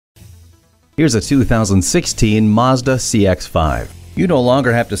Here's a 2016 Mazda CX-5. You no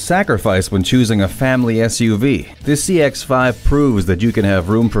longer have to sacrifice when choosing a family SUV. This CX-5 proves that you can have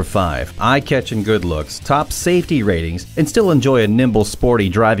room for 5, eye-catching good looks, top safety ratings, and still enjoy a nimble, sporty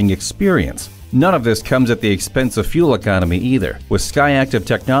driving experience. None of this comes at the expense of fuel economy either, with SKYACTIVA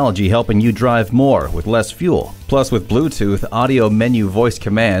technology helping you drive more with less fuel. Plus, with Bluetooth, audio menu voice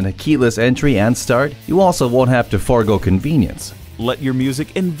command, keyless entry and start, you also won't have to forego convenience. Let your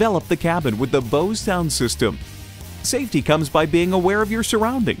music envelop the cabin with the Bose sound system. Safety comes by being aware of your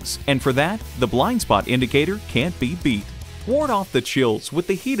surroundings, and for that, the blind spot indicator can't be beat. Ward off the chills with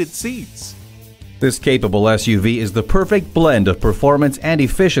the heated seats. This capable SUV is the perfect blend of performance and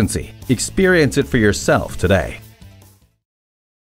efficiency. Experience it for yourself today.